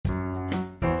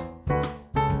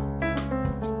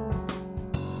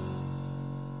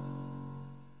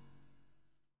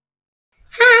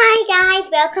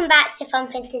guys, welcome back to Fun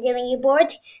Things to Do When You're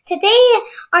Bored. Today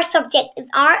our subject is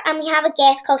art and we have a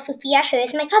guest called Sophia who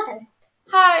is my cousin.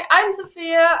 Hi, I'm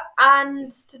Sophia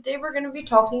and today we're going to be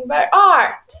talking about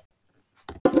art.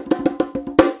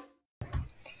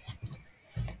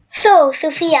 So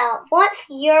Sophia, what's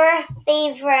your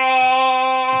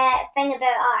favourite thing about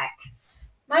art?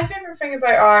 My favourite thing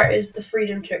about art is the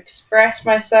freedom to express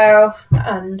myself,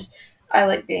 and I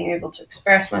like being able to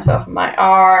express myself in my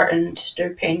art and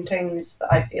do paintings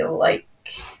that I feel like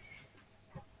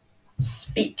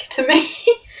speak to me.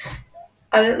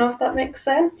 I don't know if that makes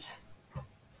sense.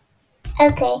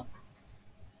 Okay.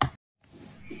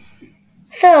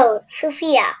 So,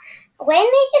 Sophia, when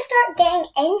did you start getting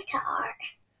into art?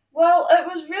 Well, it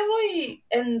was really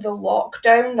in the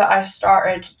lockdown that I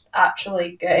started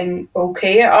actually getting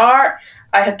okay at art.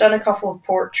 I had done a couple of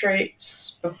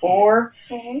portraits before,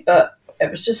 but it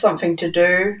was just something to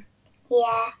do.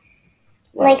 Yeah.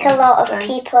 Like a lot of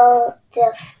people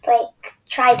just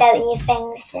tried out new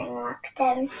things during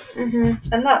lockdown.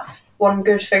 And that's one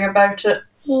good thing about it.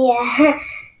 Yeah.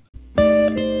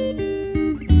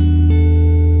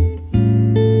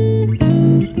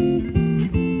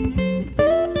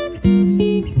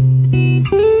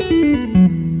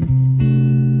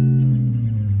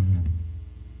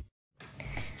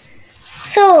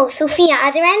 So, Sophia,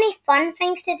 are there any fun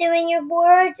things to do when you're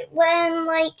bored when,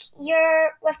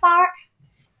 you're with art?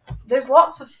 There's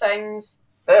lots of things,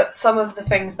 but some of the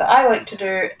things that I like to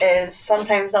do is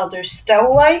sometimes I'll do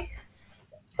still life,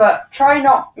 but try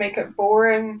not make it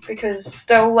boring because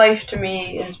still life to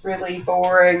me is really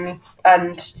boring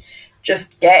and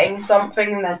just getting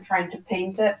something and then trying to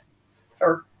paint it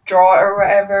or draw it or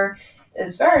whatever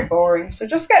is very boring. So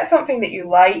just get something that you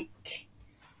like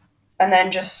and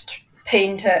then just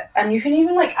paint it, and you can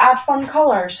even add fun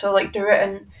colours, so do it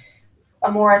in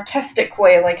a more artistic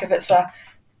way, like if it's a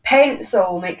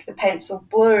pencil, make the pencil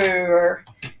blue or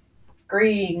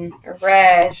green or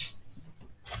red.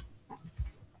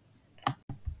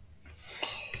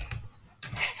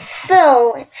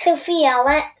 So, Sophia,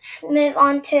 let's move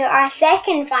on to our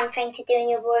second fun thing to do when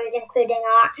you're bored, including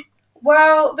art.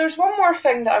 Well, there's one more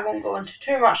thing that I won't go into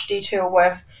too much detail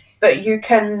with, but you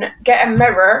can get a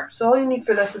mirror. So all you need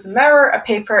for this is a mirror, a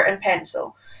paper, and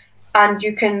pencil. And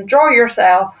you can draw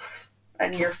yourself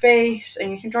and your face, and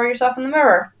you can draw yourself in the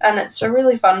mirror. And it's a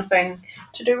really fun thing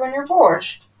to do when you're bored.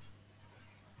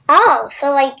 Oh,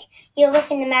 so you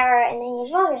look in the mirror and then you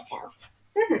draw yourself.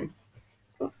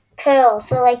 Cool.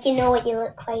 So you know what you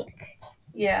look like.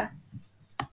 Yeah.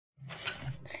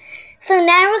 So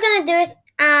now we're gonna do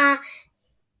a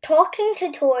talking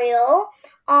tutorial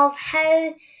of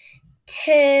how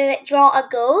to draw a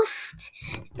ghost.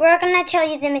 We're going to tell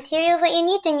you the materials that you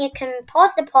need, and you can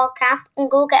pause the podcast and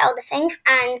go get all the things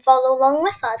and follow along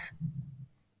with us.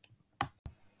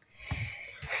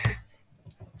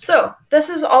 So, this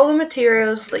is all the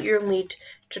materials that you'll need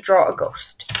to draw a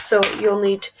ghost. So, you'll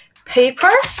need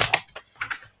paper,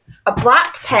 a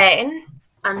black pen,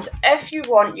 and if you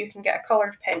want, you can get a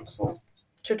coloured pencil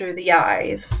to do the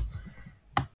eyes.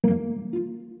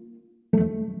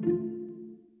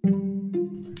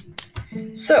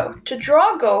 So, to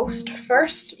draw a ghost,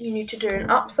 first you need to do an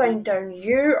upside down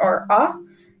U or A.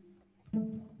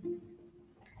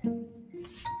 And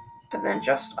then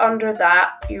just under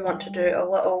that, you want to do a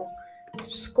little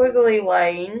squiggly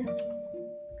line.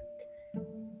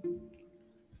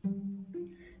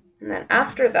 And then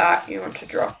after that, you want to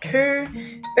draw two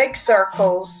big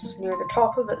circles near the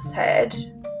top of its head.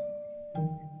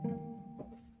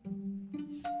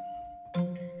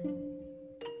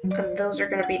 And those are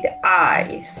going to be the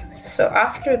eyes. So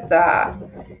after that,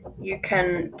 you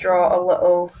can draw a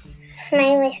little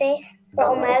smiley face,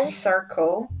 little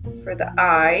circle for the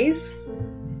eyes.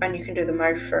 And you can do the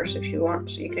mouth first if you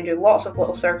want. So you can do lots of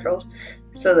little circles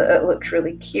so that it looks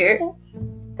really cute.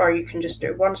 Or you can just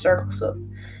do one circle so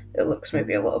it looks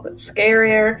maybe a little bit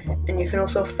scarier. And you can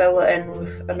also fill it in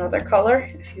with another colour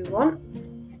if you want.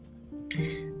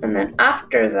 And then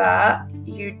after that,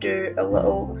 you do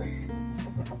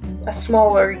a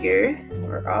smaller U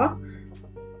or A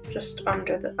just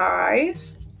under the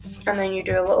eyes, and then you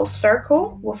do a little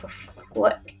circle with a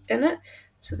flick in it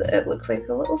so that it looks like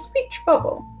a little speech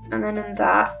bubble, and then in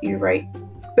that you write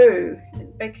boo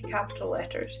in big capital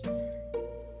letters.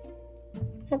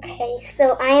 Okay,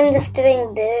 so I am just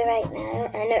doing boo right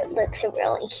now and it looks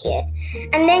really cute.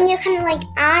 And then you can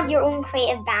add your own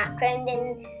creative background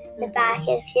in the back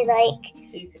if you like.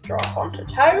 So you could draw a haunted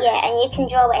house. Yeah, and you can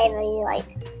draw whatever you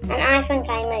like. And I think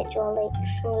I might draw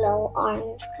some little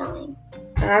arms coming.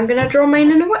 And I'm gonna draw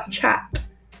mine in a witch hat.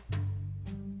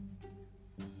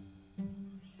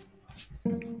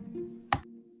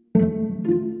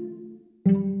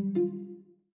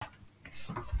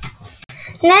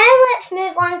 Now let's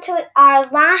move on to our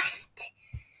last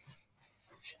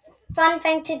fun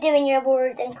thing to do in your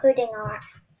world, including art.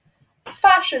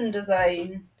 Fashion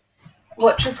design,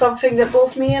 which is something that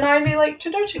both me and Ivy like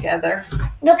to do together.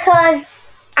 Because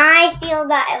I feel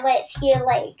that it lets you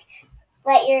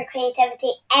let your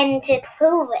creativity into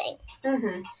clothing.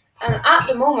 And at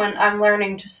the moment I'm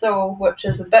learning to sew, which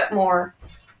is a bit more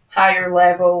higher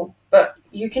level, but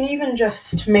you can even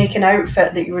just make an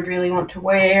outfit that you would really want to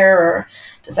wear, or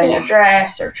design a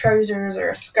dress or trousers or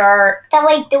a skirt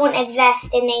that don't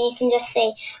exist, and then you can just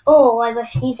say, oh, I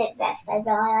wish these exist, I'd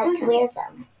really like to wear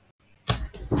them.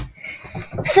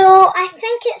 So I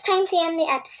think it's time to end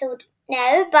the episode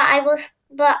now,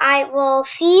 but I will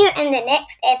see you in the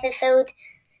next episode.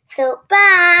 So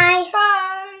bye.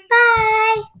 Bye.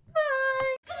 Bye.